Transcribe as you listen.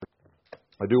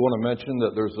I do want to mention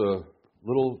that there's a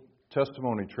little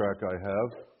testimony track I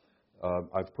have.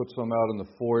 I've put some out in the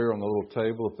foyer on the little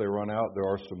table. If they run out, there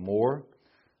are some more.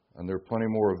 And there are plenty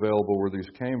more available where these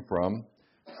came from.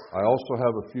 I also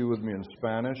have a few with me in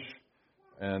Spanish.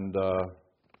 And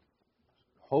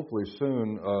hopefully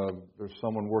soon there's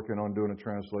someone working on doing a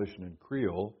translation in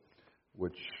Creole,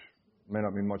 which may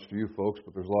not mean much to you folks,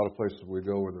 but there's a lot of places we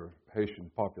go where there are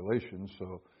Haitian populations,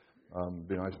 so it'd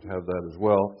be nice to have that as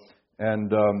well.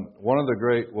 And one of the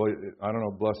great, well, I don't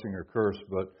know, blessing or curse,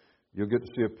 but you'll get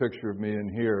to see a picture of me in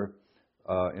here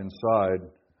inside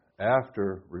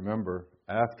after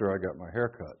I got my hair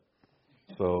cut.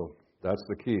 So that's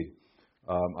the key.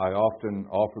 I often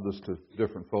offer this to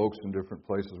different folks in different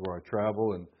places where I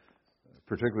travel, and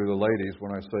particularly the ladies,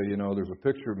 when I say, there's a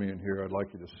picture of me in here I'd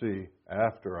like you to see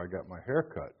after I got my hair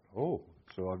cut. Oh,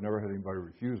 so I've never had anybody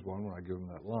refuse one when I give them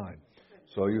that line.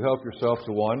 So you help yourself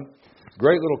to one.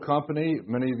 Great little company.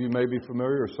 Many of you may be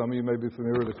familiar, or some of you may be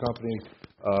familiar with the company,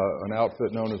 an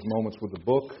outfit known as Moments with the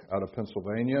Book out of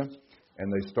Pennsylvania.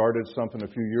 And they started something a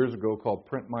few years ago called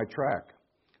Print My Track.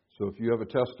 So if you have a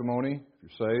testimony, if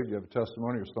you're saved, you have a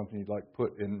testimony or something you'd like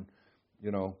put in,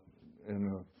 in a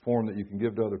form that you can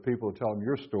give to other people to tell them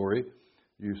your story,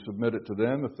 you submit it to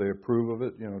them. If they approve of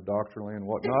it, doctrinally and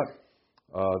whatnot,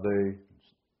 they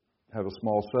have a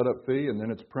small setup fee, and then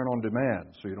it's print on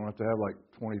demand. So you don't have to have like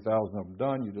 20,000 of them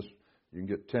done. You can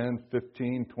get 10,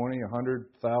 15, 20,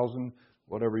 100,000,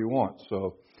 whatever you want.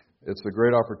 So it's a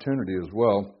great opportunity as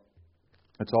well.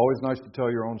 It's always nice to tell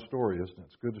your own story, isn't it?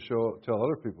 It's good to tell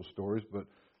other people's stories, but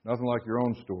nothing like your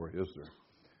own story, is there?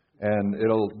 And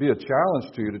it'll be a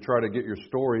challenge to you to try to get your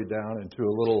story down into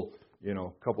a little,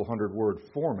 couple hundred word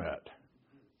format.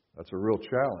 That's a real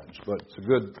challenge, but it's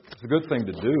a good thing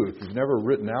to do. If you've never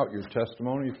written out your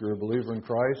testimony, if you're a believer in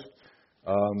Christ,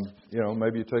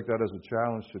 maybe you take that as a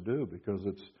challenge to do, because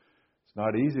it's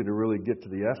not easy to really get to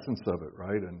the essence of it,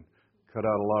 right? And cut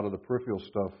out a lot of the peripheral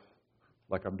stuff,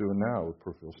 like I'm doing now with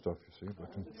peripheral stuff, you see.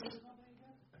 But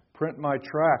Print My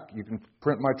Track. You can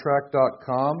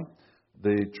printmytrack.com.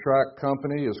 The track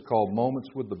company is called Moments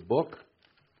with the Book.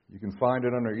 You can find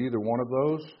it under either one of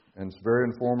those. And it's a very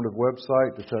informative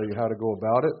website to tell you how to go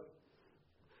about it.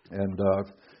 And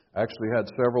I've actually had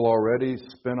several already,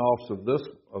 spin-offs of this,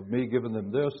 of me giving them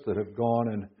this, that have gone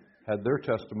and had their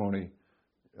testimony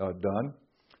done.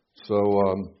 So,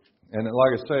 and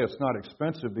like I say, it's not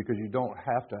expensive because you don't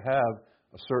have to have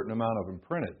a certain amount of them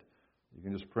printed. You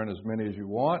can just print as many as you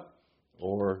want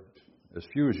or as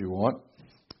few as you want.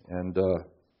 And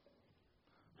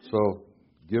so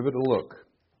give it a look.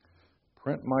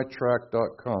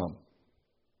 printmytrack.com.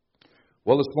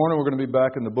 Well, this morning we're going to be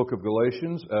back in the book of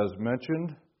Galatians, as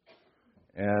mentioned.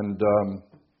 And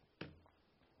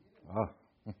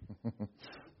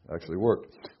actually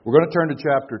worked. We're going to turn to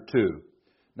chapter 2.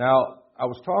 Now, I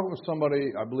was talking with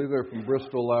somebody, I believe they're from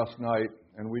Bristol last night,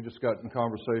 and we just got in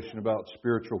conversation about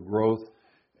spiritual growth.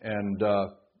 And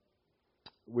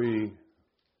we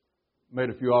made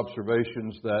a few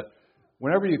observations that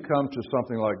whenever you come to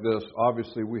something like this,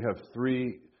 obviously we have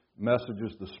 3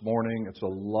 messages this morning. It's a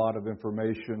lot of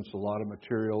information. It's a lot of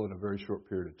material in a very short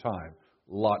period of time.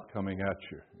 A lot coming at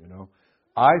you,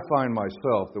 I find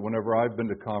myself that whenever I've been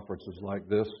to conferences like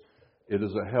this, it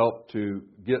is a help to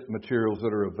get materials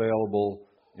that are available,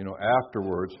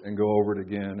 afterwards and go over it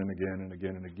again and again and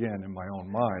again and again in my own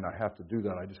mind. I have to do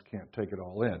that. I just can't take it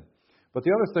all in. But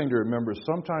the other thing to remember is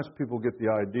sometimes people get the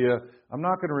idea, I'm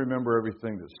not going to remember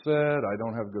everything that's said, I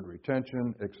don't have good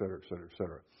retention, et cetera, et cetera, et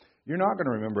cetera. You're not going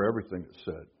to remember everything that's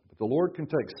said. But the Lord can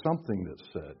take something that's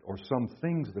said or some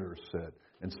things that are said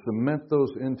and cement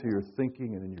those into your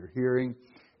thinking and in your hearing.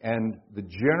 And the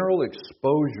general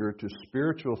exposure to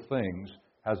spiritual things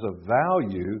has a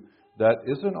value that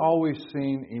isn't always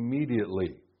seen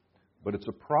immediately. But it's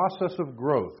a process of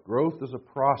growth. Growth is a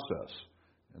process.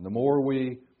 And the more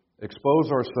we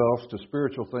expose ourselves to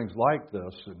spiritual things like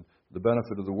this and the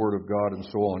benefit of the Word of God and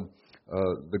so on,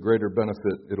 the greater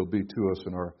benefit it'll be to us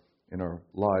in our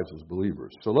lives as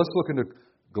believers. So let's look into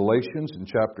Galatians in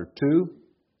chapter 2.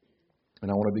 And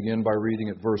I want to begin by reading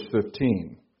at verse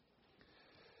 15.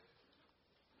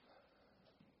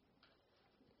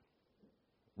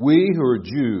 We who are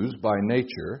Jews by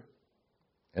nature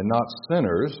and not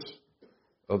sinners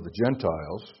of the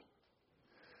Gentiles,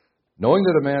 knowing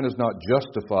that a man is not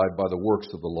justified by the works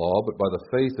of the law, but by the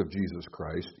faith of Jesus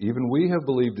Christ, even we have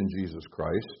believed in Jesus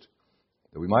Christ,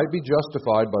 that we might be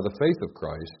justified by the faith of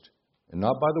Christ, and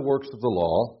not by the works of the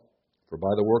law, for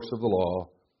by the works of the law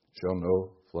shall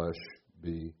no flesh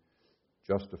be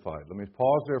justified. Let me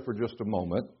pause there for just a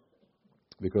moment,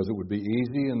 because it would be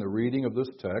easy in the reading of this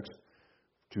text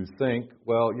to think,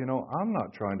 well, I'm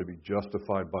not trying to be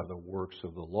justified by the works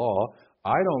of the law.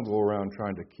 I don't go around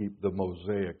trying to keep the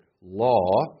Mosaic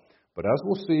law. But as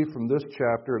we'll see from this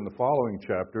chapter and the following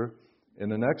chapter in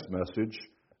the next message,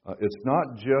 it's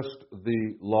not just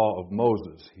the law of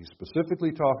Moses. He's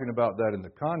specifically talking about that in the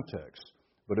context,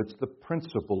 but it's the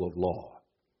principle of law.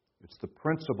 It's the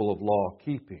principle of law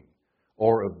keeping,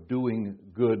 or of doing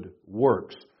good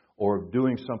works, or of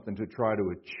doing something to try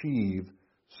to achieve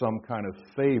some kind of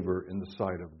favor in the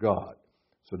sight of God.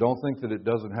 So don't think that it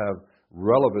doesn't have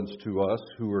relevance to us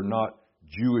who are not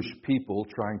Jewish people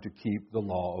trying to keep the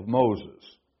law of Moses.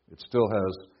 It still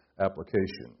has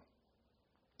application.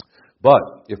 But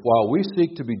if while we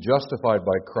seek to be justified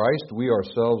by Christ, we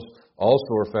ourselves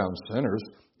also are found sinners,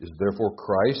 is therefore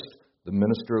Christ the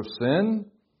minister of sin?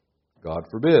 God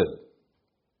forbid.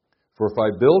 For if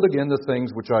I build again the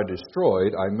things which I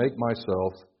destroyed, I make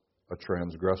myself a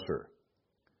transgressor.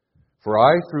 For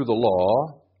I, through the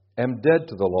law, am dead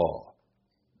to the law,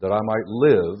 that I might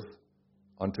live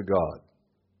unto God.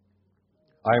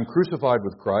 I am crucified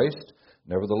with Christ,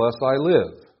 nevertheless I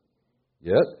live.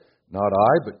 Yet, not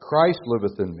I, but Christ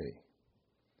liveth in me.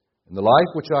 In the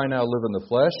life which I now live in the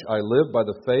flesh, I live by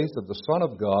the faith of the Son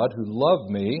of God, who loved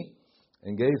me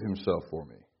and gave himself for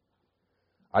me.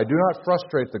 I do not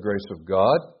frustrate the grace of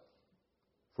God,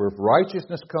 for if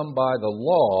righteousness come by the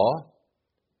law,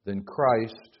 then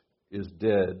Christ is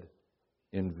dead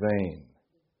in vain.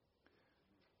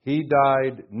 He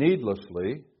died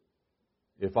needlessly.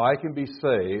 If I can be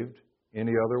saved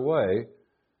any other way,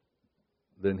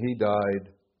 then he died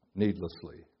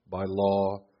needlessly by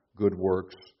law, good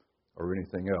works, or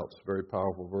anything else. Very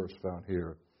powerful verse found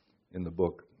here in the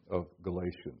book of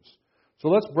Galatians. So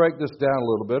let's break this down a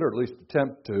little bit, or at least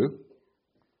attempt to.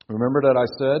 Remember that I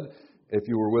said, if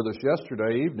you were with us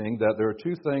yesterday evening, that there are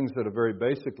two things at a very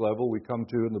basic level we come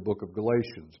to in the book of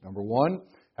Galatians. Number one,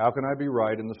 how can I be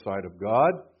right in the sight of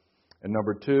God? And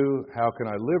number two, how can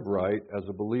I live right as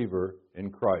a believer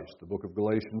in Christ? The book of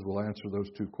Galatians will answer those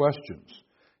two questions.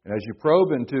 And as you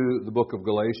probe into the book of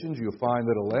Galatians, you'll find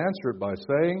that it'll answer it by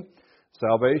saying,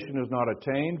 salvation is not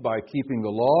attained by keeping the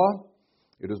law.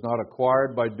 It is not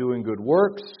acquired by doing good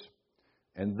works.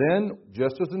 And then,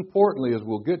 just as importantly as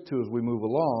we'll get to as we move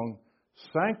along,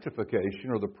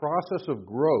 sanctification, or the process of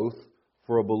growth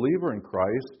for a believer in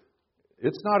Christ,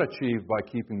 it's not achieved by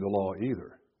keeping the law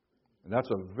either. And that's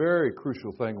a very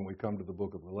crucial thing when we come to the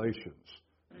book of Galatians.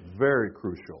 Very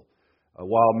crucial.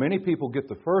 While many people get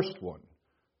the first one,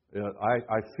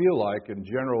 I feel like in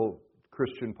general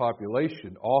Christian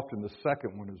population, often the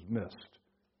second one is missed.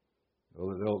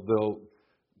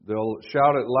 They'll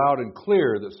shout it loud and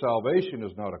clear that salvation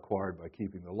is not acquired by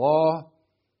keeping the law,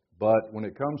 but when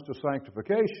it comes to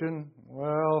sanctification,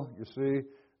 well, you see,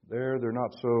 they're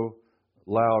not so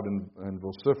loud and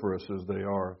vociferous as they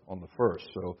are on the first.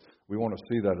 So we want to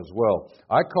see that as well.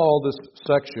 I call this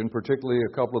section, particularly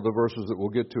a couple of the verses that we'll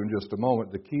get to in just a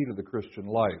moment, the key to the Christian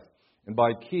life. And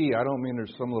by key, I don't mean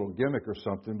there's some little gimmick or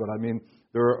something, but I mean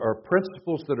there are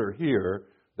principles that are here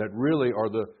that really are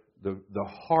the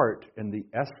heart and the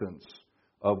essence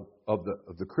of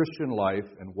the Christian life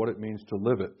and what it means to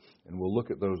live it. And we'll look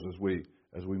at those as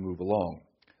we move along.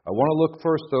 I want to look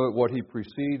first, though, at what he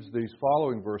precedes these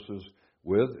following verses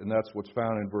with, and that's what's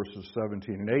found in verses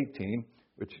 17 and 18,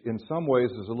 which in some ways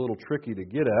is a little tricky to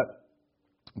get at,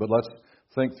 but let's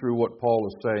think through what Paul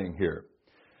is saying here.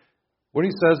 When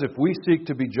he says, if we seek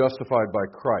to be justified by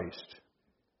Christ,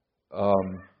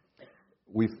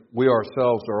 we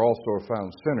ourselves are also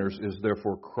found sinners, is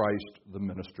therefore Christ the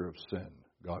minister of sin.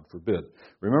 God forbid.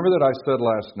 Remember that I said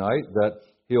last night that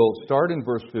he'll start in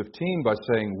verse 15 by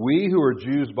saying, we who are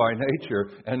Jews by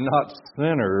nature and not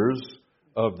sinners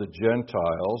of the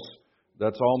Gentiles.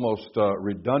 That's almost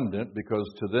redundant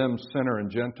because to them sinner and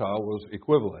Gentile was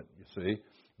equivalent, you see.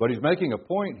 But he's making a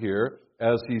point here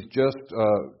as he's just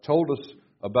told us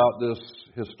about this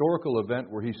historical event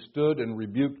where he stood and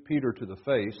rebuked Peter to the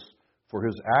face for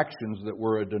his actions that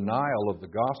were a denial of the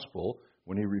gospel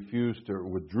when he refused or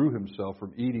withdrew himself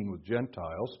from eating with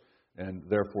Gentiles and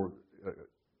therefore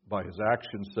by his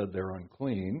actions said they're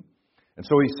unclean. And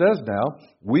so he says now,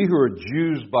 we who are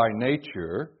Jews by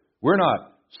nature, we're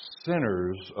not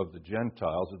sinners of the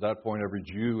Gentiles. At that point, every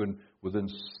Jew within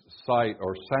sight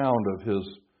or sound of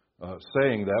his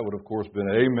saying that would, of course, been,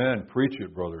 amen, preach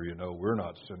it, brother. You know, we're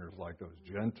not sinners like those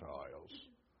Gentiles.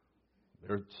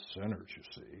 They're sinners, you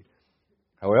see.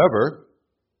 However,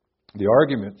 the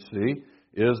argument, see,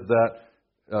 is that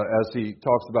as he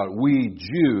talks about we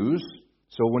Jews,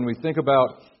 so when we think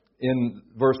about in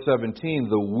verse 17,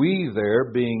 the we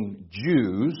there being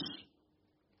Jews,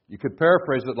 you could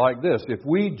paraphrase it like this. If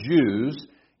we Jews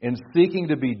in seeking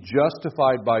to be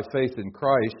justified by faith in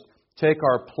Christ, take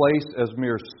our place as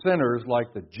mere sinners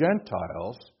like the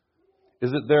Gentiles?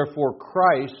 Is it therefore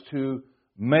Christ who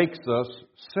makes us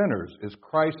sinners? Is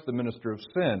Christ the minister of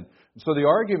sin? And so the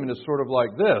argument is sort of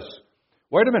like this.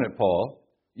 Wait a minute, Paul.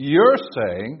 You're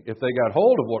saying, if they got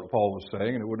hold of what Paul was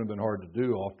saying, and it wouldn't have been hard to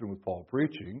do often with Paul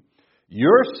preaching,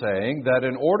 you're saying that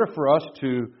in order for us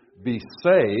to be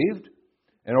saved,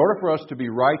 in order for us to be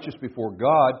righteous before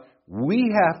God,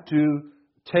 we have to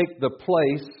take the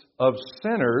place of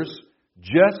sinners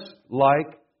just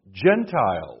like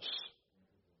Gentiles.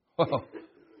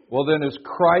 Well, then is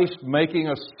Christ making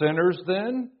us sinners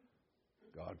then?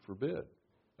 God forbid.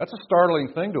 That's a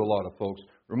startling thing to a lot of folks.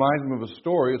 Reminds me of a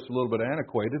story. It's a little bit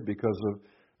antiquated because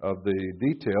of the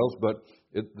details, but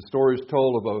the story is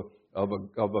told of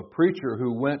a preacher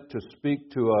who went to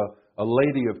speak to a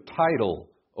lady of title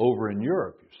over in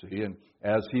Europe, you see. And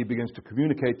as he begins to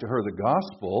communicate to her the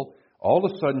gospel, all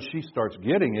of a sudden she starts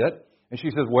getting it, and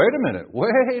she says, wait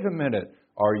a minute.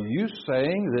 Are you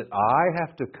saying that I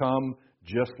have to come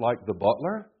just like the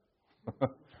butler?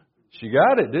 She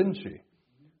got it, didn't she?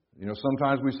 You know,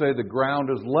 sometimes we say the ground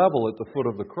is level at the foot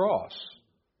of the cross.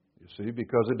 You see,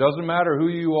 because it doesn't matter who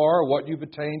you are, what you've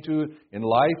attained to in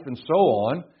life, and so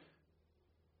on.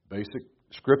 Basic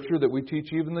scripture that we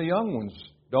teach even the young ones,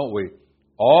 don't we?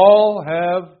 All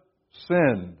have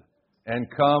sinned and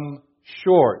come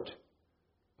short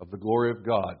of the glory of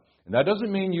God. And that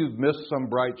doesn't mean you've missed some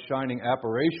bright, shining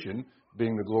apparition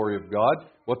being the glory of God.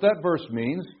 What that verse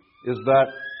means is that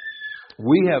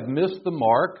we have missed the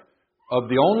mark of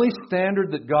the only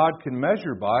standard that God can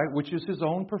measure by, which is His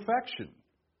own perfection.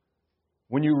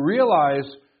 When you realize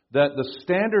that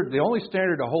the only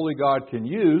standard a holy God can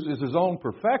use is His own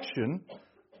perfection,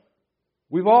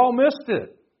 we've all missed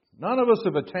it. None of us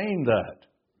have attained that,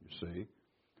 you see.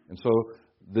 And so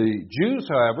the Jews,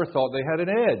 however, thought they had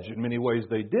an edge. In many ways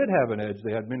they did have an edge.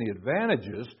 They had many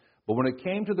advantages. But when it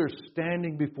came to their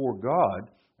standing before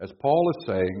God, as Paul is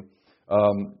saying,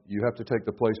 you have to take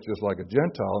the place just like a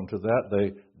Gentile. And to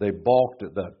that they balked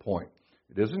at that point.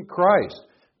 It isn't Christ.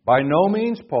 By no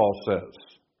means, Paul says.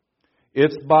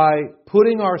 It's by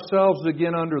putting ourselves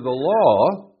again under the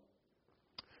law,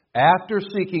 after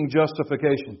seeking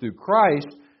justification through Christ,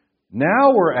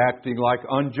 now we're acting like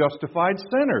unjustified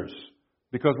sinners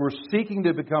because we're seeking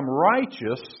to become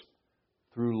righteous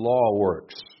through law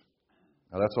works.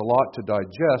 Now that's a lot to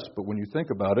digest, but when you think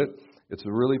about it, it's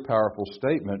a really powerful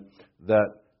statement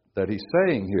that he's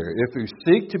saying here. If we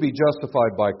seek to be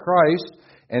justified by Christ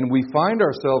and we find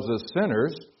ourselves as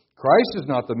sinners, Christ is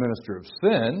not the minister of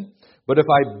sin, but if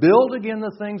I build again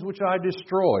the things which I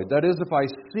destroyed, that is, if I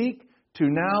seek to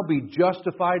now be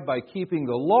justified by keeping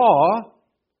the law,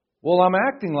 well, I'm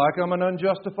acting like I'm an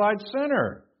unjustified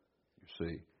sinner. You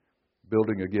see,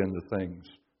 building again the things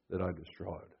that I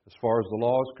destroyed. As far as the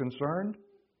law is concerned,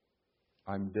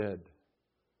 I'm dead.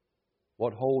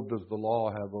 What hold does the law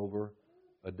have over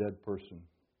a dead person?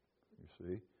 You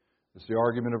see, it's the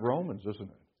argument of Romans, isn't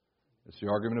it? It's the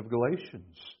argument of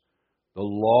Galatians. The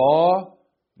law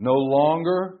no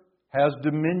longer has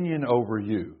dominion over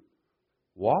you.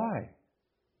 Why?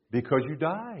 Because you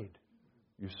died.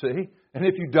 You see? And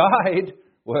if you died,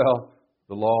 well,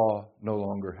 the law no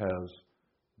longer has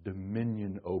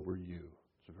dominion over you.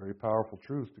 It's a very powerful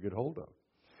truth to get hold of.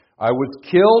 I was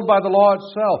killed by the law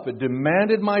itself. It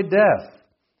demanded my death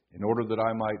in order that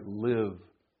I might live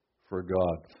for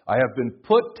God. I have been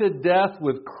put to death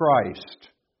with Christ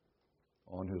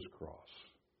on His cross.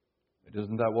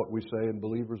 Isn't that what we say in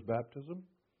believers' baptism?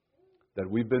 That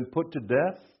we've been put to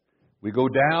death. We go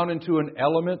down into an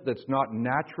element that's not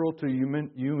natural to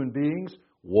human beings,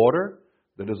 water,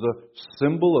 that is a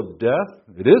symbol of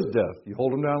death. It is death. You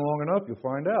hold them down long enough, you'll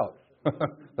find out.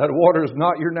 That water is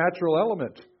not your natural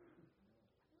element.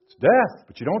 It's death,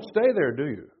 but you don't stay there, do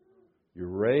you?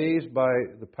 You're raised by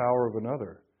the power of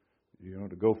another,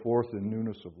 to go forth in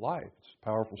newness of life. It's a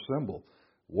powerful symbol.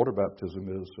 Water baptism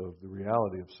is of the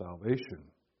reality of salvation.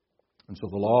 And so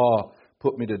the law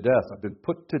put me to death. I've been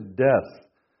put to death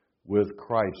with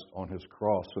Christ on His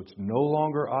cross. So it's no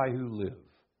longer I who live.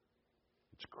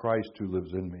 It's Christ who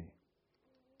lives in me.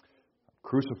 I'm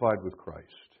crucified with Christ.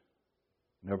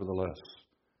 Nevertheless,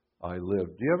 I live.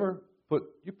 Do you ever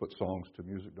put songs to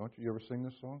music, don't you? You ever sing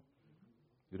this song?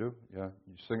 You do? Yeah.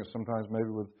 You sing it sometimes maybe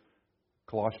with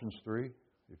Colossians 3,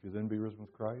 if you then be risen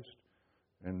with Christ.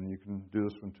 And you can do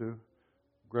this one too.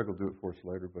 Greg will do it for us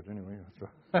later, but anyway.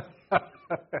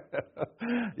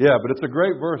 Yeah, but it's a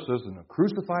great verse, isn't it?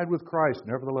 Crucified with Christ,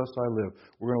 nevertheless I live.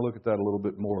 We're going to look at that a little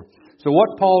bit more. So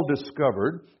what Paul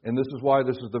discovered, and this is why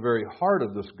this is the very heart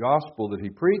of this gospel that he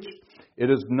preached, it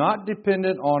is not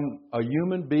dependent on a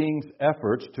human being's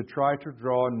efforts to try to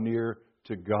draw near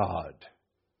to God.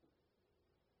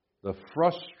 The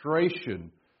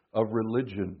frustration of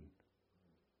religion,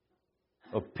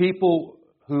 of people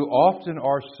who often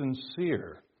are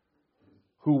sincere,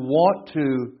 who want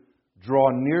to draw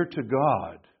near to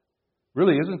God.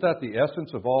 Really, isn't that the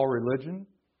essence of all religion?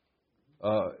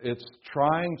 It's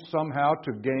trying somehow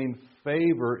to gain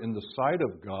favor in the sight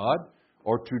of God,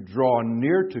 or to draw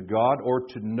near to God, or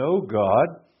to know God.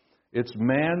 It's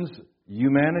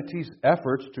humanity's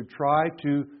efforts to try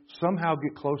to somehow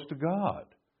get close to God.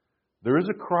 There is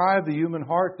a cry of the human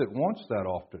heart that wants that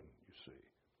often, you see.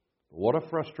 What a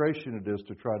frustration it is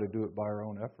to try to do it by our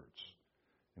own efforts.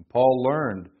 And Paul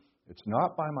learned, it's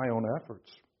not by my own efforts.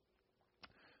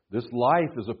 This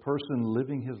life is a person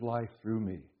living his life through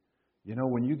me. You know,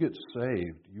 when you get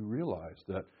saved, you realize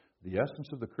that the essence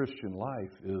of the Christian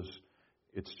life is,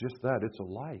 it's just that, it's a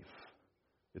life.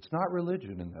 It's not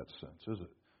religion in that sense, is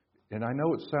it? And I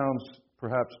know it sounds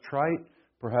perhaps trite,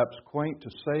 perhaps quaint to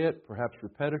say it, perhaps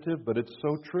repetitive, but it's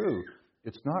so true.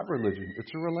 It's not religion,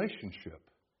 it's a relationship.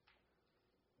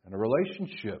 And a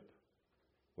relationship,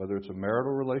 whether it's a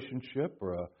marital relationship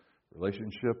or a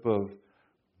relationship of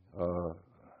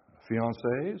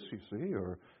fiancés, you see,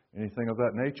 or anything of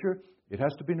that nature, it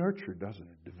has to be nurtured, doesn't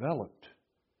it? Developed,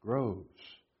 grows,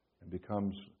 and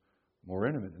becomes more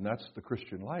intimate. And that's the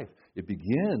Christian life. It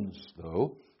begins,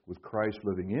 though, with Christ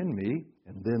living in me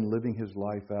and then living His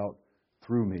life out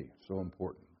through me. So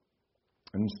important.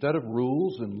 And instead of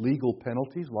rules and legal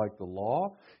penalties like the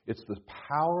law, it's the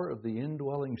power of the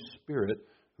indwelling Spirit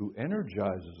who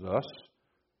energizes us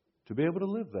to be able to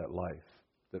live that life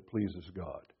that pleases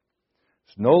God.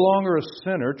 It's no longer a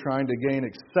sinner trying to gain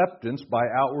acceptance by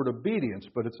outward obedience,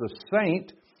 but it's a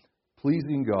saint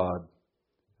pleasing God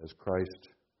as Christ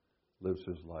lives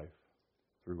His life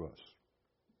through us.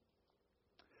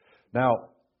 Now,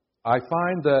 I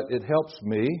find that it helps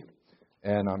me,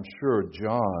 and I'm sure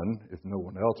John, if no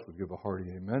one else, would give a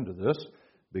hearty amen to this,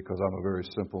 because I'm a very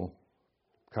simple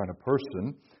kind of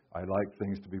person. I like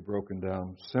things to be broken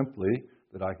down simply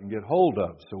that I can get hold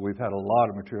of. So we've had a lot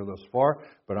of material thus far,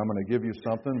 but I'm going to give you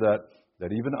something that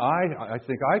even I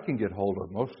think I can get hold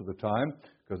of most of the time,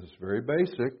 because it's very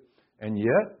basic. And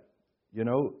yet, you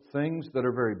know, things that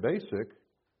are very basic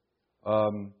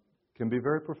can be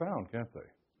very profound, can't they?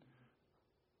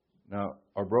 Now,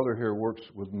 our brother here works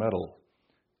with metal,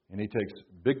 and he takes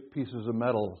big pieces of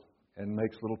metal and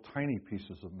makes little tiny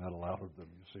pieces of metal out of them,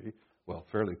 you see. Well,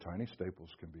 fairly tiny. Staples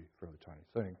can be a fairly tiny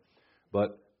thing.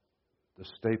 But the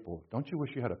staple, don't you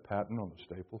wish you had a patent on the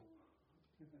staple?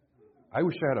 I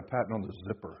wish I had a patent on the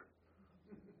zipper.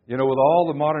 You know, with all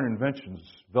the modern inventions,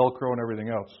 Velcro and everything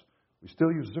else, we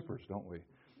still use zippers, don't we?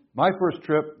 My first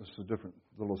trip, this is a different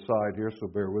little side here, so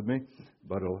bear with me,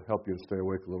 but it'll help you to stay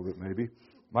awake a little bit maybe.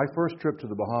 My first trip to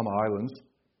the Bahama Islands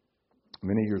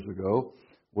many years ago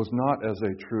was not as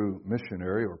a true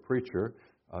missionary or preacher.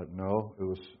 No, it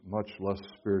was much less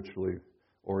spiritually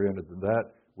oriented than that.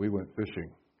 We went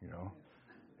fishing, you know.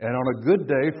 And on a good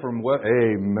day from what?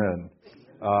 Amen.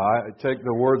 I take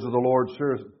the words of the Lord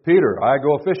seriously. Peter, I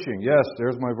go fishing. Yes,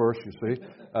 there's my verse, you see.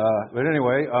 But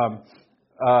anyway,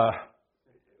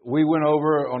 we went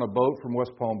over on a boat from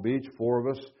West Palm Beach, 4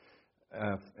 of us,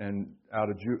 and out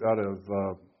of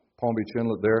Palm Beach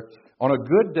Inlet there. On a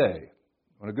good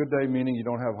day meaning you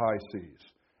don't have high seas,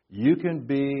 you can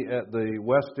be at the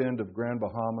west end of Grand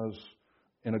Bahamas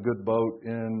in a good boat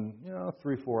in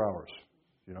 3-4 hours.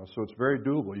 You know, so it's very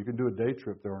doable. You can do a day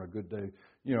trip there on a good day.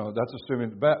 You know, that's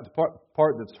assuming the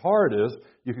part that's hard is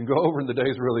you can go over and the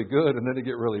day's really good, and then it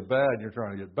get really bad, and you're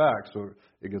trying to get back, so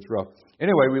it gets rough.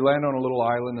 Anyway, we land on a little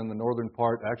island in the northern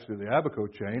part, actually the Abaco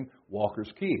chain,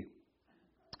 Walker's Key.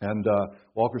 And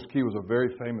Walker's Key was a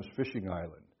very famous fishing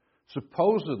island.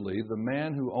 Supposedly, the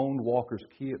man who owned Walker's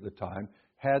Key at the time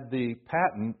had the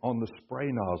patent on the spray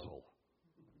nozzle.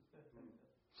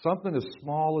 Something as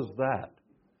small as that.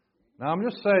 Now, I'm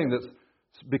just saying that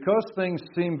because things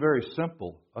seem very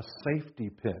simple, a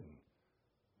safety pin,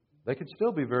 they can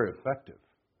still be very effective,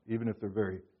 even if they're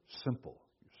very simple,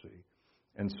 you see.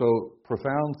 And so,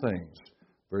 profound things,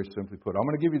 very simply put. I'm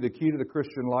going to give you the key to the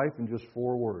Christian life in just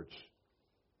 4 words.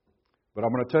 But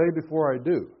I'm going to tell you before I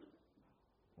do,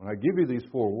 when I give you these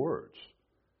 4 words,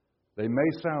 they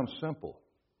may sound simple,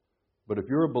 but if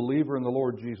you're a believer in the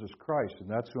Lord Jesus Christ, and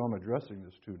that's who I'm addressing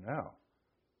this to now,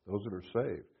 those that are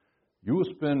saved, you will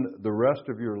spend the rest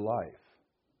of your life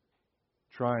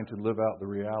trying to live out the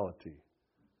reality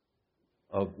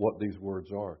of what these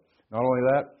words are. Not only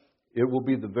that, it will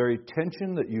be the very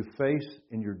tension that you face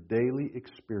in your daily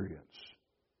experience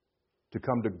to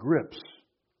come to grips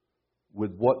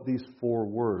with what these 4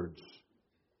 words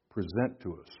present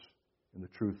to us in the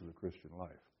truth of the Christian life.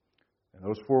 And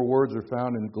those 4 words are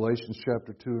found in Galatians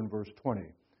chapter 2 and verse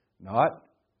 20. Not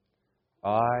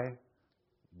I,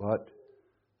 but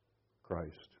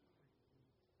Christ.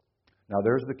 Now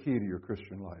there's the key to your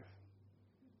Christian life.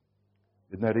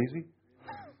 Isn't that easy?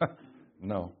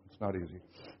 No, it's not easy.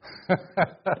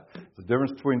 There's a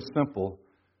difference between simple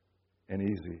and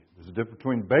easy. There's a difference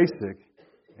between basic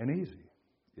and easy.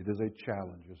 It is a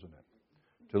challenge, isn't it?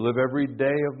 To live every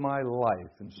day of my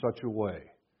life in such a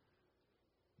way,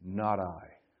 not I,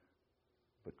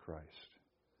 but Christ.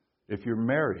 If you're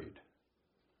married,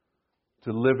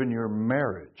 to live in your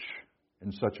marriage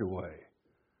in such a way,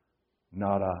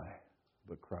 not I,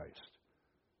 but Christ.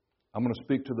 I'm going to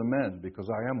speak to the men because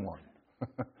I am one.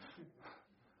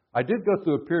 I did go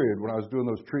through a period when I was doing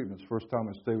those treatments. First time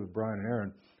I stayed with Brian and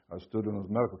Aaron, I was still doing those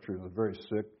medical treatments. I was very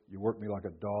sick. You worked me like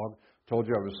a dog. Told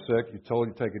you I was sick. You told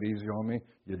you to take it easy on me.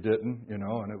 You didn't,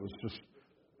 and it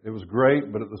was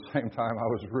great, but at the same time I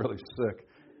was really sick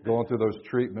going through those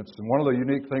treatments. And one of the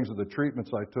unique things of the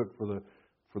treatments I took for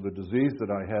the disease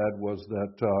that I had was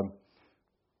that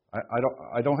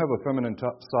I don't have a feminine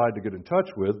side to get in touch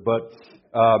with, but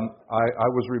I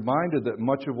was reminded that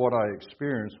much of what I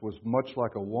experienced was much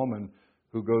like a woman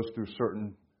who goes through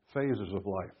certain phases of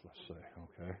life, let's say,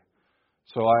 okay?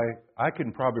 So I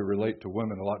can probably relate to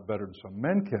women a lot better than some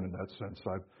men can in that sense.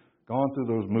 I've gone through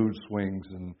those mood swings,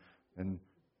 and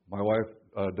my wife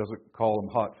doesn't call them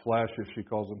hot flashes, she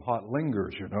calls them hot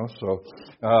lingers, So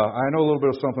I know a little bit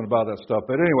of something about that stuff.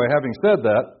 But anyway, having said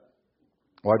that,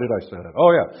 why did I say that?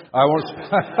 Oh, yeah. I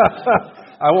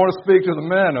want to speak to the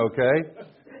men, okay?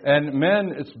 And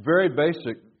men, it's very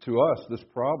basic to us, this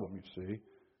problem, you see.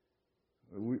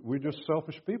 We're just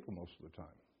selfish people most of the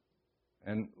time.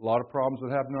 And a lot of problems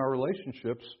that happen in our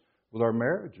relationships with our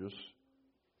marriages,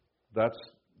 that's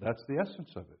the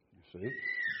essence of it, you see.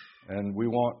 And we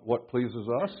want what pleases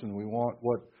us, and we want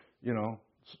what,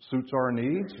 suits our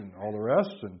needs and all the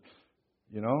rest. And,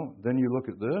 then you look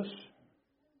at this.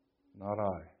 Not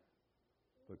I,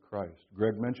 but Christ.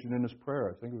 Greg mentioned in his prayer,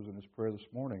 I think it was in his prayer this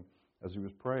morning, as he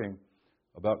was praying,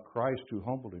 about Christ who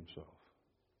humbled himself.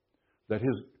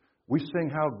 We sing,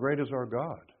 how great is our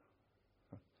God.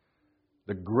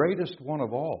 The greatest one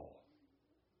of all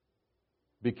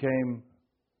became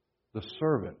the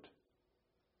servant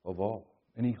of all.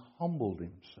 And he humbled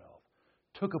himself,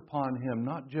 took upon him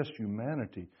not just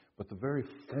humanity, but the very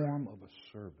form of a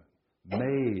servant,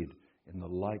 made in the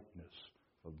likeness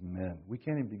of men. We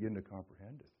can't even begin to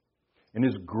comprehend it. And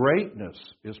his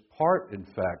greatness is part, in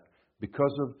fact,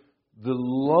 because of the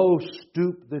low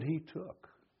stoop that he took,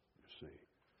 you see.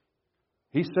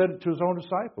 He said it to his own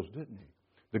disciples, didn't he?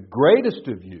 The greatest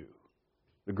of you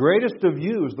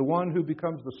is the one who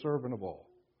becomes the servant of all.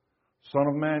 Son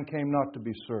of Man came not to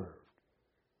be served,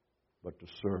 but to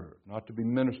serve. Not to be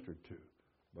ministered to,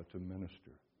 but to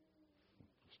minister.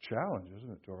 It's a challenge, isn't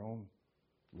it, to our own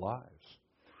lives.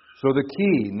 So the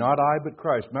key, not I, but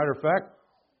Christ. Matter of fact,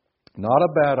 not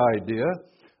a bad idea,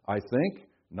 I think.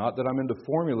 Not that I'm into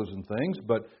formulas and things,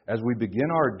 but as we begin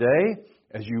our day,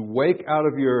 as you wake out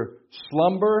of your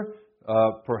slumber,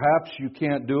 perhaps you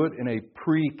can't do it in a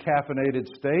pre-caffeinated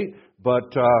state,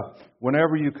 but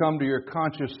whenever you come to your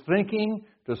conscious thinking,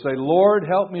 to say, Lord,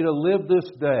 help me to live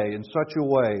this day in such a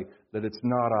way that it's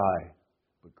not I,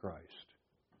 but Christ.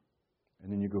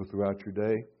 And then you go throughout your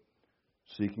day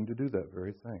seeking to do that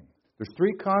very thing. There's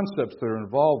 3 concepts that are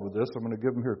involved with this. I'm going to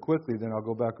give them here quickly, then I'll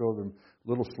go back over them a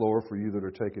little slower for you that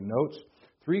are taking notes.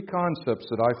 3 concepts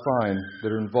that I find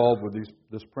that are involved with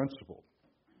this principle.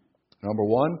 Number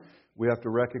 1, we have to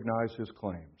recognize his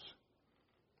claims.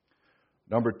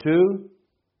 Number 2,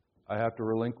 I have to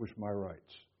relinquish my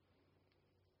rights.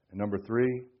 And number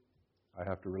 3, I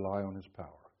have to rely on his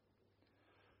power.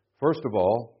 First of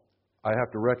all, I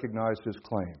have to recognize his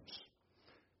claims.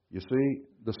 You see,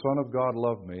 the Son of God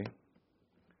loved me,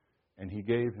 and he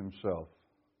gave himself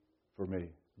for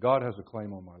me. God has a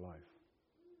claim on my life.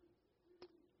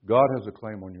 God has a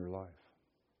claim on your life.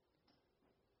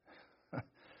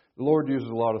 The Lord uses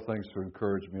a lot of things to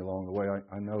encourage me along the way.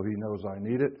 I know he knows I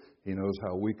need it. He knows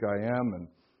how weak I am and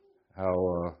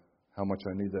how much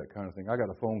I need that kind of thing. I got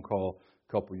a phone call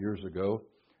a couple years ago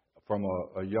from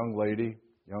a young lady,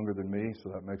 younger than me, so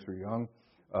that makes her young.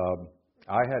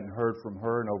 I hadn't heard from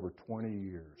her in over 20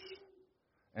 years.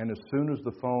 And as soon as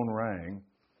the phone rang,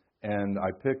 and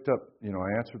I picked up, I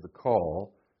answered the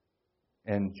call,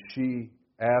 and she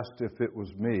asked if it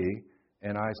was me,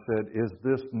 And I said, "Is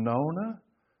this Nona?"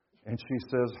 And she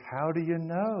says, "How do you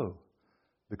know?"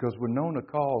 Because when Nona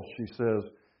calls, she says,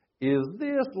 "Is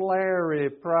this Larry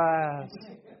Price?"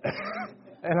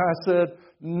 And I said,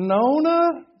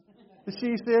 "Nona?"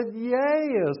 She said,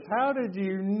 "Yes. How did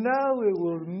you know it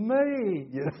was me?"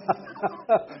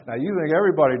 Now, you think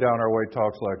everybody down our way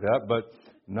talks like that, but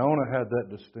Nona had that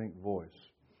distinct voice.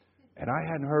 And I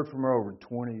hadn't heard from her over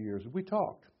 20 years. We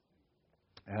talked.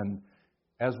 And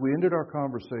as we ended our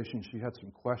conversation, she had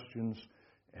some questions.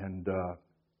 And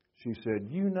she said,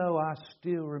 I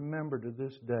still remember to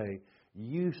this day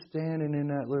you standing in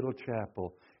that little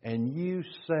chapel and you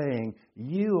saying,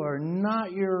 "You are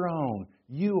not your own.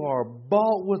 You are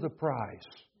bought with a price."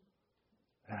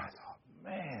 And I thought,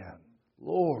 man,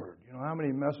 Lord, how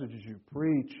many messages you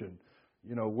preach and,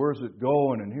 where's it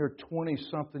going? And here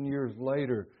 20-something years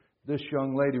later, this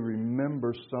young lady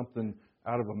remembers something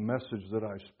out of a message that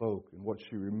I spoke. And what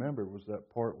she remembered was that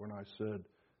part when I said,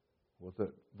 what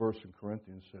that verse in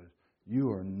Corinthians says,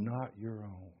 "You are not your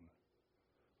own.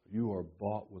 You are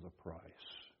bought with a price."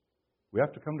 We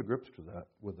have to come to grips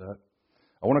with that.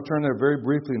 I want to turn there very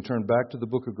briefly and turn back to the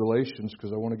book of Galatians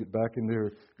because I want to get back in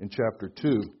there in chapter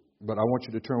 2. But I want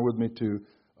you to turn with me to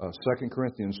 2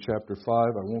 Corinthians chapter 5.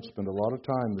 I won't spend a lot of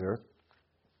time there.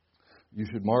 You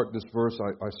should mark this verse,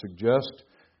 I suggest,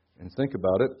 and think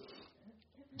about it.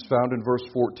 It's found in verse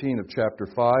 14 of chapter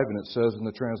 5, and it says in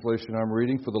the translation I'm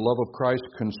reading, "For the love of Christ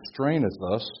constraineth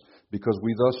us, because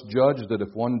we thus judge that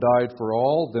if one died for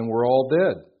all, then we're all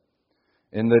dead.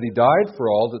 And that He died for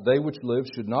all, that they which live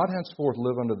should not henceforth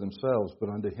live unto themselves, but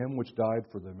unto Him which died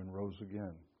for them and rose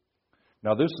again."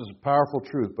 Now, this is a powerful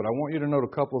truth, but I want you to note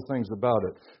a couple of things about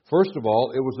it. First of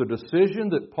all, it was a decision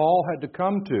that Paul had to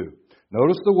come to.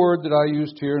 Notice the word that I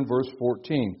used here in verse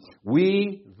 14.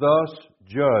 We thus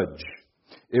judge.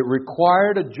 It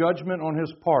required a judgment on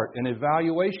his part, an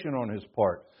evaluation on his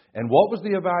part. And what was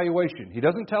the evaluation? He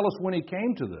doesn't tell us when he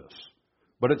came to this.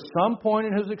 But at some point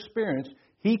in his experience,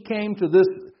 he came to this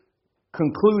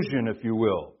conclusion, if you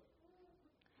will.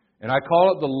 And I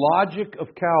call it the logic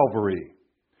of Calvary.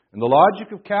 And the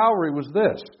logic of Calvary was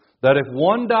this, that if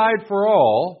one died for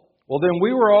all, well then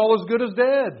we were all as good as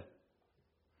dead.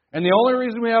 And the only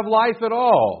reason we have life at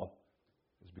all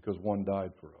is because one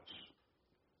died for us.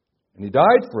 And He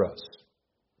died for us,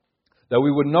 that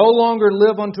we would no longer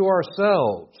live unto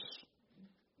ourselves,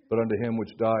 but unto Him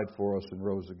which died for us and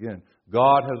rose again.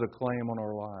 God has a claim on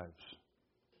our lives.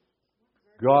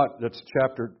 God, that's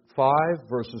chapter 5,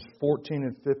 verses 14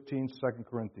 and 15, 2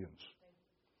 Corinthians.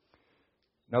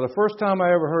 Now, the first time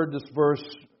I ever heard this verse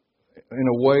in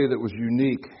a way that was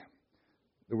unique,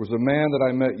 there was a man that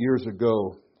I met years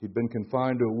ago. He'd been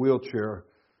confined to a wheelchair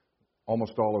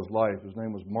almost all his life. His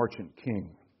name was Marchant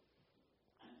King.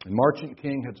 And Marchant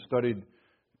King had studied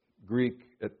Greek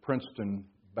at Princeton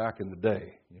back in the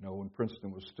day, when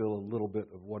Princeton was still a little bit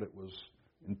of what it was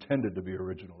intended to be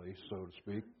originally, so to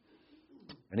speak.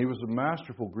 And he was a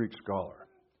masterful Greek scholar.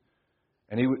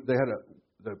 And they had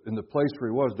in the place where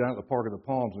he was, down at the Park of the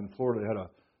Palms in Florida, they had a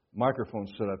microphone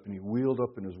set up, and he wheeled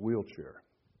up in his wheelchair.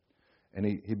 And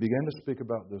he began to speak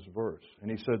about this verse. And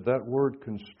he said, that word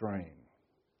constrain.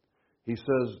 He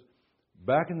says,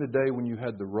 back in the day when you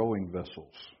had the rowing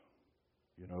vessels,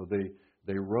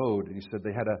 they rowed, and he said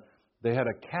they had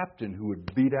a captain who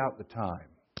would beat out the time.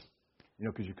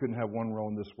 Because you couldn't have one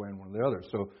rowing this way and one the other.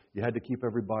 So you had to keep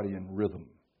everybody in rhythm.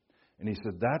 And he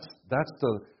said that's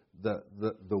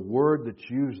the word that's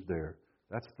used there.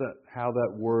 That's how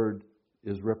that word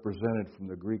is represented from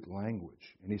the Greek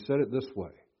language. And he said it this way.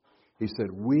 He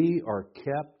said, we are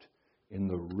kept in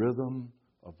the rhythm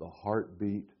of the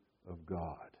heartbeat of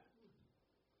God.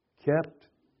 Kept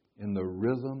in the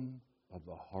rhythm of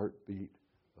the heartbeat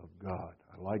of God.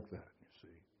 I like that, you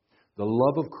see. The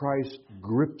love of Christ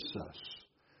grips us.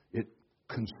 It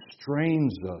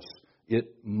constrains us. It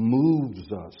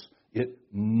moves us. It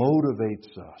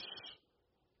motivates us.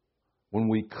 When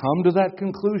we come to that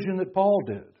conclusion that Paul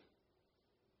did,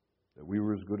 that we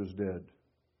were as good as dead.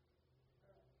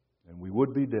 And we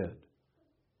would be dead,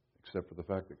 except for the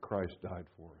fact that Christ died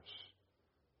for us.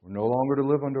 We're no longer to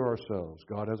live unto ourselves.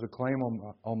 God has a claim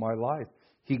on my life.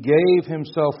 He gave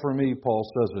Himself for me, Paul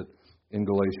says it in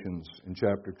Galatians in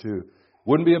chapter 2.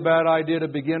 Wouldn't be a bad idea to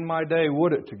begin my day,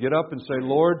 would it? To get up and say,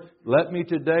 Lord, let me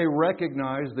today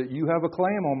recognize that You have a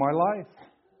claim on my life.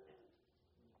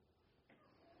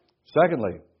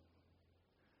 Secondly,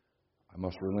 I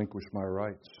must relinquish my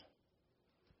rights.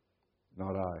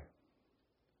 Not I,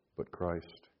 but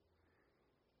Christ.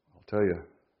 I'll tell you,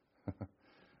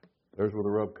 there's where the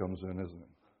rub comes in, isn't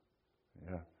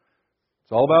it? Yeah.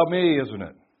 It's all about me, isn't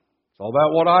it? It's all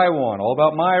about what I want, all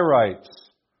about my rights.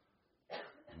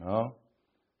 No.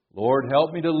 Lord,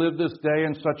 help me to live this day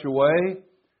in such a way,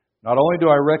 not only do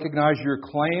I recognize your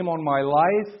claim on my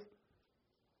life,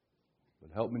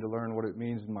 but help me to learn what it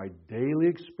means in my daily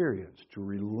experience to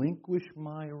relinquish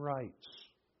my rights.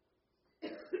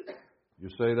 You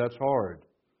say that's hard.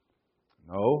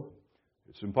 No,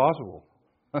 it's impossible.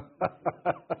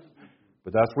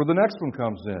 But that's where the next one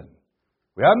comes in.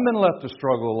 We haven't been left to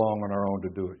struggle along on our own to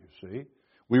do it, you see.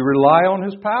 We rely on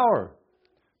His power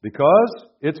because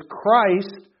it's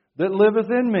Christ that liveth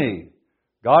in me.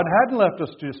 God hadn't left us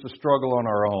just to struggle on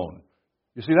our own.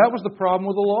 You see, that was the problem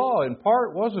with the law, in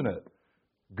part, wasn't it?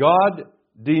 God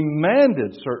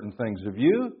demanded certain things of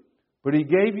you, but He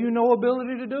gave you no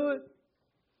ability to do it.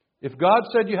 If God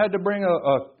said you had to bring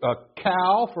a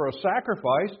cow for a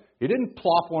sacrifice, He didn't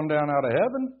plop one down out of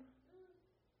heaven.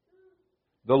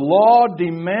 The law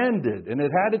demanded, and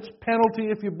it had its penalty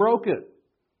if you broke it.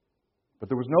 But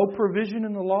there was no provision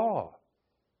in the law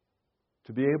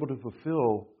to be able to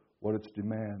fulfill what its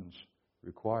demands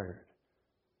required.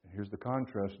 And here's the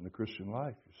contrast in the Christian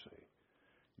life, you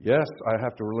see. Yes, I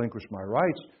have to relinquish my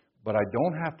rights, but I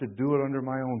don't have to do it under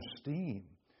my own steam.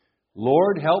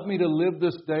 Lord, help me to live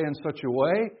this day in such a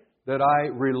way that I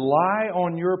rely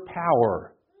on your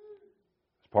power.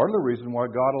 It's part of the reason why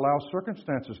God allows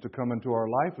circumstances to come into our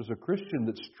life as a Christian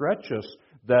that stretch us,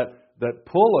 that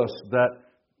pull us, that,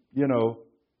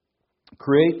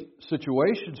 create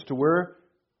situations to where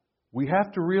we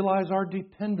have to realize our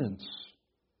dependence.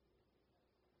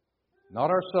 Not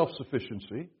our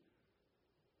self-sufficiency,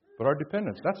 but our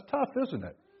dependence. That's tough, isn't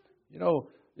it?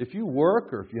 If you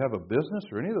work or if you have a business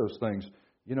or any of those things,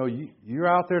 you're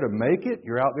out there to make it.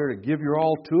 You're out there to give your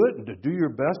all to it and to do your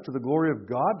best to the glory of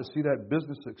God, to see that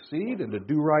business succeed and to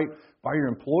do right by your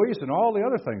employees and all the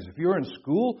other things. If you're in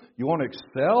school, you want to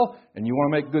excel and you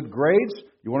want to make good grades.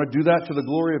 You want to do that to the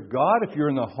glory of God. If you're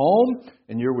in the home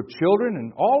and you're with children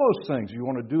and all those things, you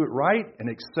want to do it right and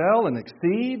excel and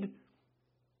exceed.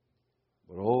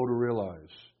 But to realize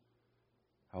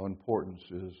how important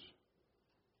is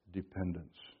dependence.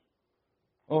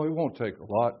 It won't take a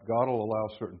lot. God will allow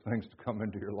certain things to come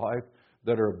into your life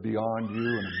that are beyond you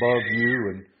and above you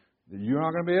and that you're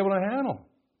not going to be able to handle.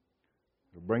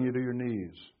 It'll bring you to your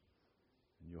knees.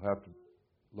 And you'll have to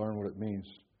learn what it means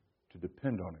to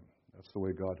depend on Him. That's the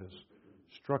way God has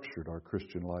structured our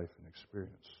Christian life and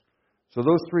experience. So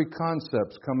those three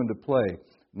concepts come into play.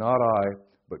 Not I,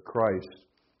 but Christ.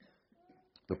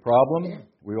 The problem,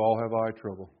 we all have eye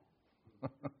trouble.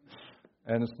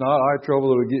 And it's not eye trouble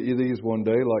that will get you these one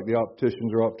day, like the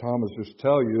opticians or optometrists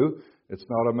tell you. It's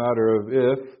not a matter of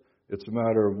if, it's a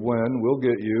matter of when. We'll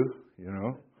get you,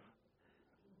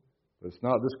 But it's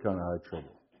not this kind of eye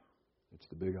trouble. It's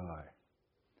the big eye.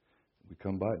 We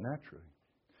come by it naturally.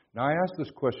 Now, I ask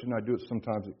this question. I do it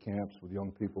sometimes at camps with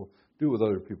young people. Do it with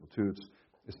other people, too.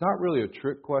 It's not really a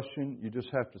trick question. You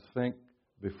just have to think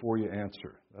before you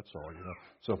answer. That's all,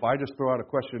 So if I just throw out a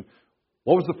question,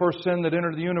 what was the first sin that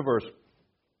entered the universe?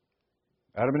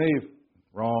 Adam and Eve.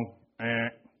 Wrong. I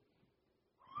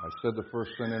said the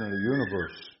first sin entered the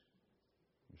universe.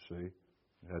 You see,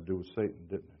 it had to do with Satan,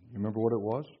 didn't it? You remember what it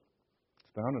was? It's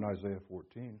found in Isaiah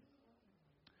 14.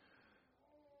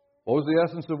 What was the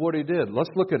essence of what he did?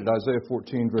 Let's look at it, Isaiah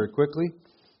 14 very quickly,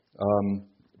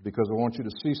 because I want you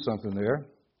to see something there.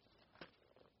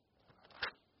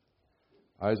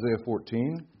 Isaiah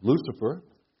 14, Lucifer.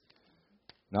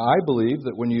 Now, I believe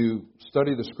that when you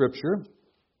study the Scripture,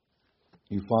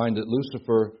 you find that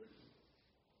Lucifer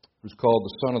was called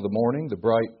the son of the morning,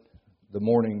 the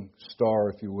morning star,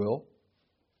 if you will.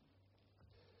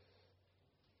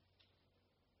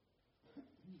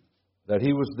 That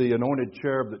he was the anointed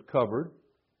cherub that covered.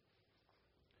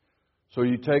 So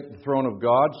you take the throne of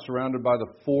God surrounded by the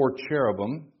four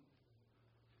cherubim.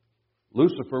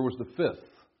 Lucifer was the fifth.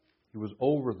 He was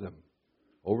over them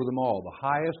all, the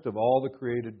highest of all the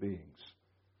created beings.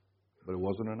 But it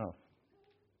wasn't enough.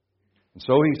 And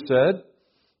so he said,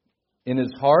 in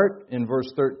his heart, in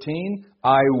verse 13,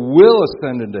 I will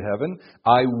ascend into heaven.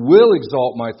 I will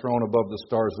exalt my throne above the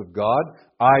stars of God.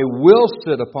 I will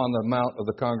sit upon the mount of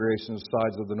the congregation of the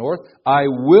sides of the north. I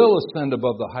will ascend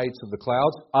above the heights of the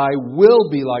clouds. I will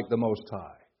be like the Most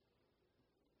High.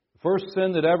 The first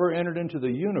sin that ever entered into the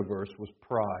universe was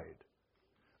pride.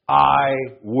 I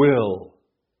will.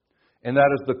 And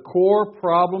that is the core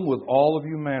problem with all of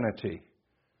humanity.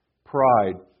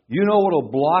 Pride. You know what will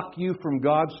block you from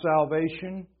God's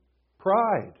salvation?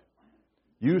 Pride.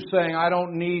 You saying, I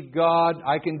don't need God,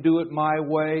 I can do it my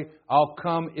way, I'll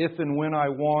come if and when I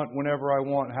want, whenever I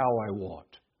want, how I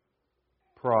want.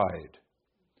 Pride.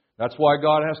 That's why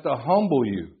God has to humble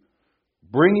you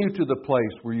bring you to the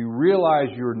place where you realize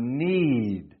your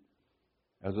need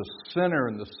as a sinner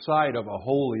in the sight of a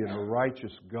holy and a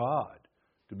righteous God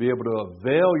to be able to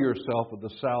avail yourself of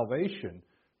the salvation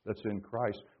that's in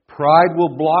Christ. Pride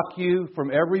will block you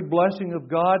from every blessing of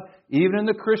God. Even in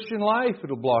the Christian life,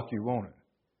 it'll block you, won't it?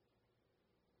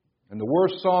 And the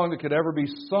worst song that could ever be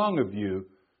sung of you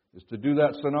is to do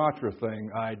that Sinatra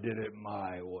thing, I did it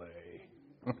my way.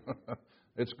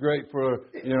 It's great for,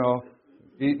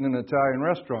 eating in an Italian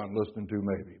restaurant listening to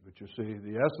maybe. But you see,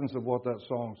 the essence of what that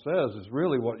song says is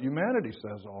really what humanity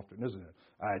says often, isn't it?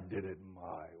 I did it my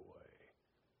way.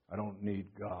 I don't need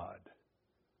God.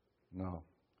 No,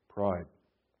 pride.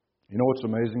 You know what's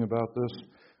amazing about this?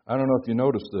 I don't know if you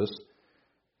noticed this.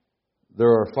 There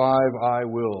are 5 I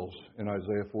wills in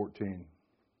Isaiah 14.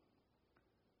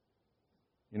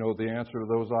 You know what the answer to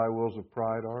those I wills of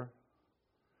pride are?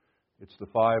 It's the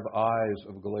 5 I's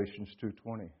of Galatians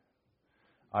 2:20.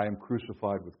 I am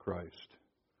crucified with Christ.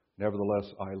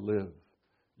 Nevertheless I live.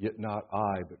 Yet not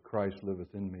I, but Christ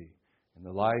liveth in me. And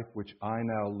the life which I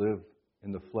now live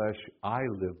in the flesh, I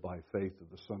live by faith of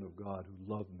the Son of God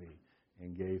who loved me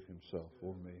and gave himself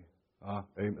for me.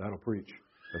 That'll preach,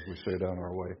 as we say down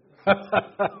our way.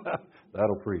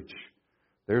 That'll preach.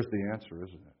 There's the answer,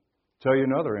 isn't it? Tell you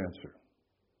another answer.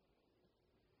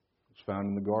 It's found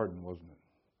in the garden, wasn't it?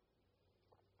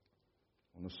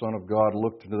 When the Son of God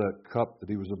looked into that cup that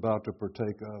he was about to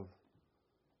partake of.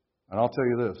 And I'll tell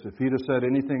you this, if he'd have said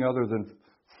anything other than,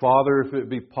 Father, if it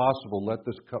be possible, let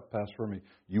this cup pass from me,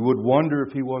 you would wonder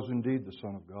if he was indeed the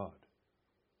Son of God.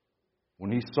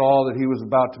 When he saw that he was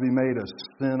about to be made a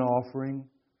sin offering,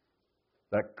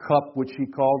 that cup which he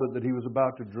called it that he was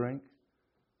about to drink,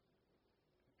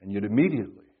 and yet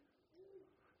immediately,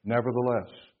 nevertheless,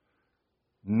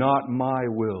 not my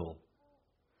will,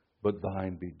 but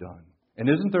thine be done. And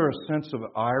isn't there a sense of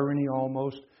irony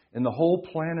almost in the whole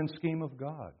plan and scheme of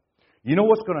God? You know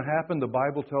what's going to happen, the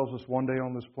Bible tells us, one day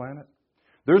on this planet?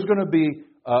 There's going to be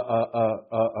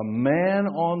a man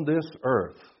on this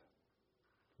earth.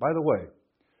 By the way,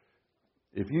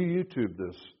 if you YouTube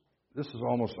this is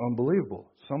almost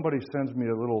unbelievable. Somebody sends me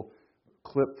a little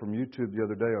clip from YouTube the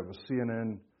other day of a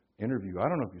CNN interview. I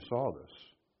don't know if you saw this.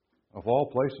 Of all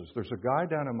places, there's a guy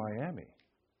down in Miami.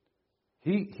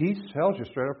 He tells you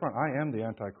straight up front, I am the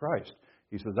Antichrist.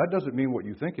 He says, that doesn't mean what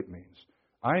you think it means.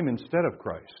 I am instead of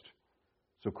Christ.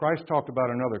 So Christ talked about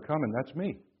another coming. That's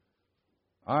me.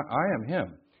 I am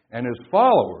him. And his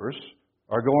followers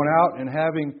are going out and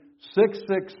having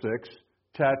 666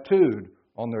 tattooed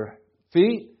on their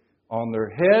feet, on their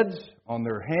heads, on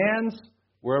their hands,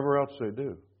 wherever else they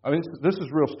do. I mean, this is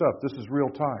real stuff. This is real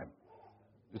time.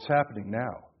 It's happening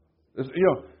now. It's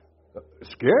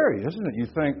scary, isn't it? You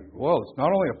think, well, it's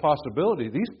not only a possibility,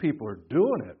 these people are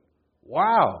doing it.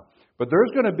 Wow. But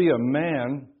there's going to be a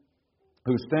man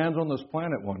who stands on this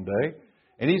planet one day,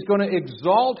 and he's going to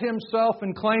exalt himself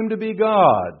and claim to be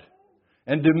God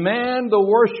and demand the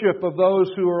worship of those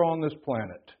who are on this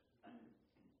planet.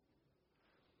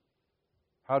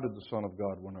 How did the Son of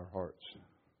God win our hearts?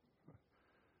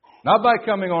 Not by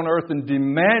coming on earth and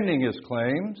demanding his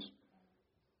claims.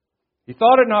 He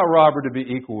thought it not robbery to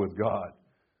be equal with God.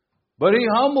 But he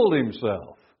humbled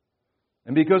himself.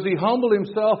 And because he humbled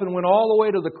himself and went all the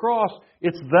way to the cross,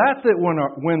 it's that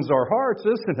wins our hearts,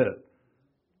 isn't it?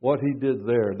 What he did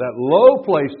there, that low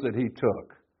place that he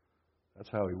took. That's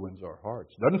how he wins our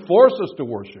hearts. Doesn't force us to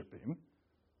worship him.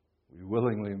 We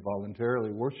willingly and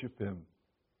voluntarily worship him.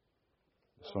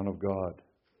 The Son of God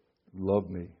who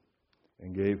loved me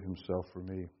and gave himself for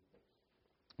me.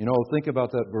 You know, think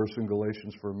about that verse in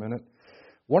Galatians for a minute.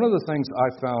 One of the things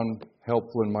I found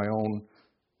helpful in my own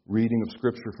reading of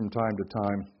Scripture from time to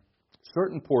time,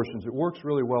 certain portions, it works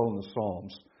really well in the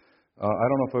Psalms. I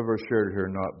don't know if I've ever shared it here or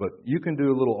not, but you can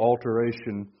do a little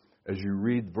alteration as you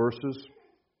read verses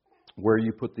where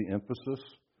you put the emphasis,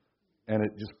 and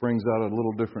it just brings out a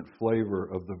little different flavor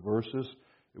of the verses.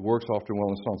 It works often well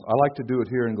in the Psalms. I like to do it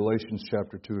here in Galatians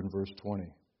chapter 2 and verse 20.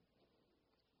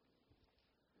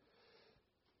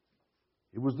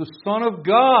 It was the Son of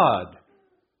God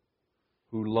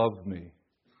who loved me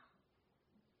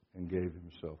and gave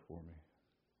himself for me.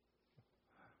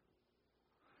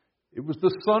 It was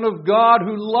the Son of God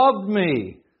who loved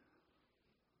me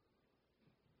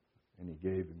and he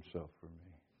gave himself for me.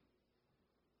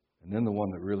 And then the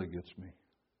one that really gets me.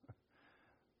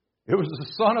 It was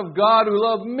the Son of God who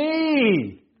loved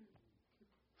me.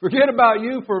 Forget about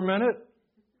you for a minute.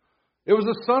 It was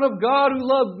the Son of God who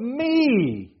loved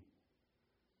me.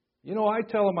 You know, I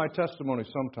tell in my testimony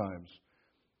sometimes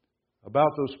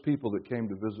about those people that came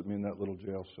to visit me in that little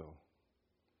jail cell.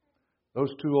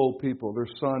 Those two old people, their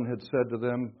son had said to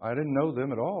them, I didn't know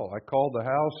them at all. I called the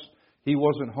house. He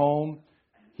wasn't home.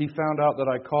 He found out that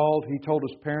I called. He told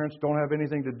his parents, don't have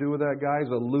anything to do with that guy. He's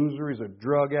a loser. He's a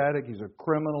drug addict. He's a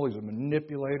criminal. He's a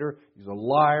manipulator. He's a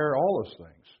liar. All those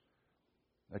things.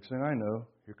 Next thing I know,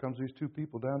 here comes these two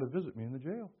people down to visit me in the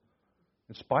jail.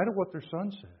 In spite of what their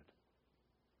son said.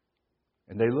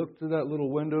 And they looked through that little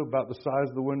window, about the size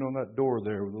of the window on that door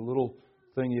there, with a little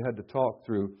thing you had to talk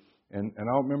through. And I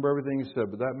don't remember everything he said,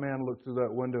 but that man looked through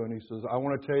that window and he says, I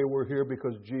want to tell you we're here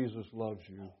because Jesus loves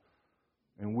you.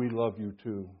 And we love you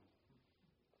too.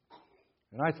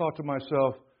 And I thought to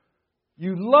myself,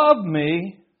 you love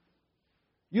me.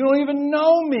 You don't even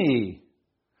know me.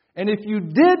 And if you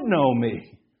did know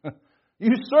me,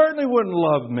 you certainly wouldn't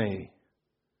love me.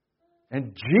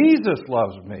 And Jesus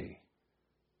loves me.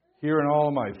 Here in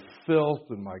all my filth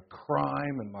and my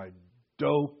crime and my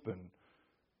dope and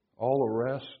all the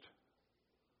rest.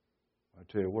 I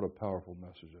tell you, what a powerful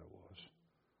message that was.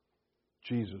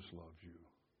 Jesus loves you.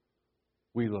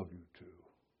 We love you too.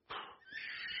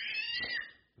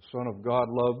 The Son of God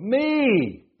loved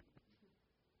me.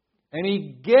 And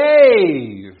He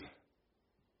gave.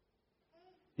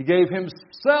 He gave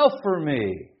Himself for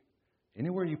me.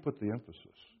 Anywhere you put the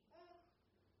emphasis,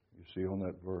 you see on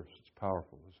that verse, it's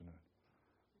powerful, isn't it?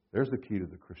 There's the key to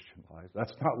the Christian life.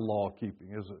 That's not law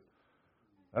keeping, is it?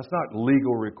 That's not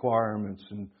legal requirements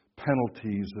and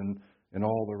penalties and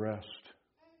all the rest.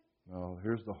 No,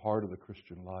 here's the heart of the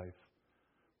Christian life.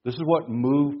 This is what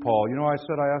moved Paul. You know, I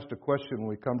said I asked a question when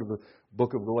we come to the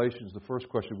book of Galatians, the first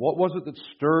question. What was it that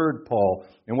stirred Paul?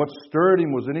 And what stirred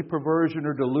him was any perversion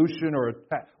or dilution or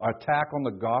attack on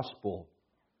the gospel.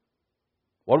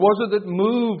 What was it that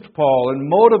moved Paul and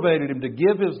motivated him to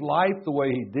give his life the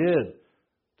way he did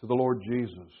to the Lord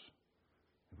Jesus?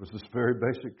 It was this very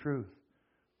basic truth.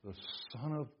 The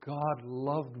Son of God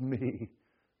loved me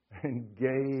and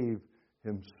gave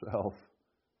Himself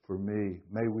for me.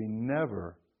 May we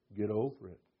never get over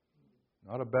it.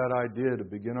 Not a bad idea to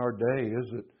begin our day,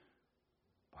 is it?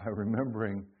 By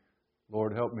remembering,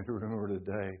 Lord, help me to remember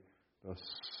today, the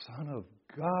Son of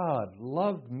God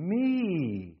loved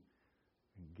me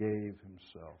and gave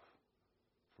Himself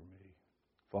for me.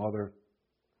 Father,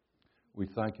 we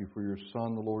thank You for Your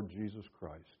Son, the Lord Jesus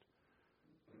Christ.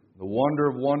 The wonder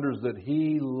of wonders that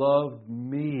He loved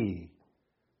me.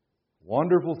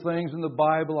 Wonderful things in the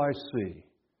Bible I see.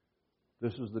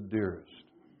 This is the dearest,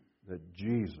 that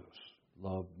Jesus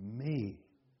loved me.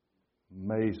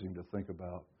 Amazing to think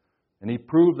about. And He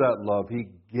proved that love. He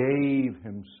gave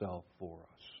Himself for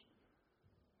us.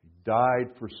 He died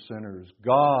for sinners.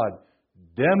 God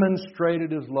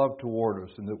demonstrated His love toward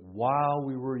us, and that while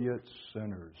we were yet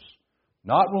sinners,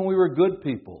 not when we were good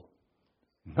people,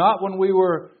 not when we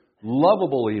were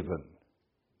lovable even,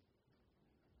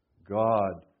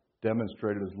 God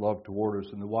demonstrated His love toward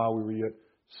us, and that while we were yet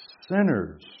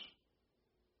sinners,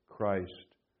 Christ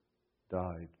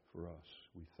died for us.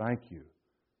 We thank You.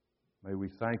 May we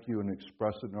thank You and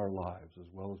express it in our lives as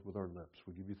well as with our lips.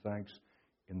 We give You thanks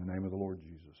in the name of the Lord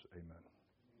Jesus. Amen.